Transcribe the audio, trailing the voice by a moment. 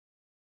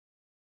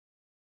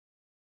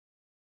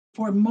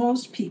for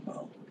most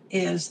people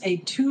is a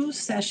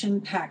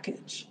 2-session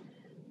package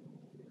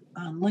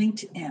on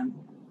LinkedIn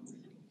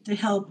to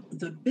help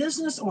the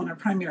business owner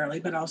primarily,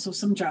 but also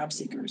some job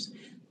seekers,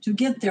 to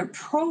get their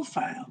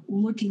profile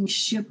looking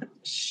ship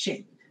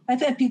shape. I've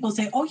had people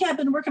say, oh yeah, I've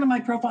been working on my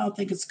profile, I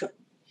think it's good.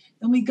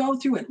 And we go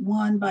through it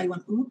one by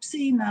one.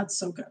 Oopsie, not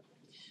so good.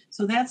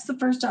 So that's the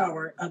first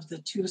hour of the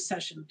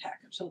 2-session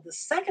package. So the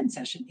second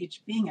session,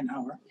 each being an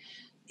hour,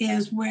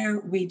 is where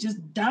we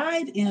just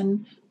dive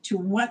in to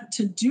what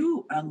to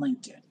do on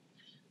LinkedIn,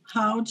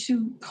 how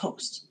to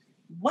post,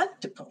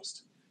 what to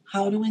post,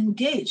 how to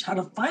engage, how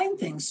to find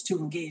things to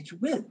engage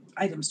with,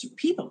 items to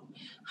people,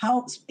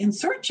 how in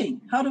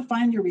searching, how to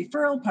find your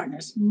referral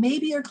partners,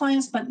 maybe your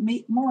clients, but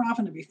more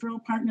often a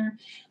referral partner,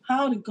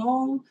 how to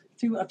go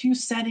through a few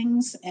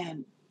settings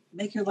and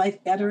make your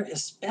life better,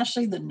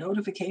 especially the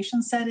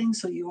notification settings,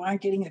 so you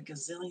aren't getting a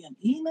gazillion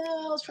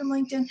emails from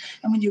LinkedIn.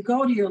 And when you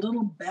go to your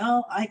little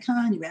bell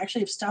icon, you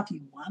actually have stuff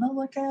you want to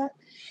look at.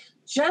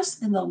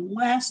 Just in the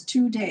last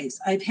 2 days,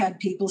 I've had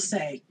people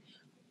say,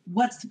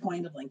 what's the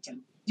point of LinkedIn?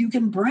 You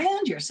can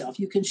brand yourself.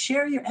 You can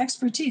share your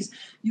expertise.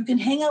 You can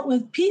hang out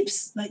with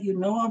peeps that you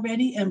know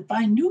already and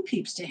find new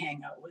peeps to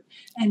hang out with.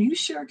 And you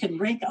sure can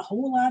rank a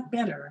whole lot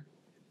better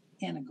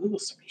in a Google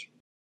search.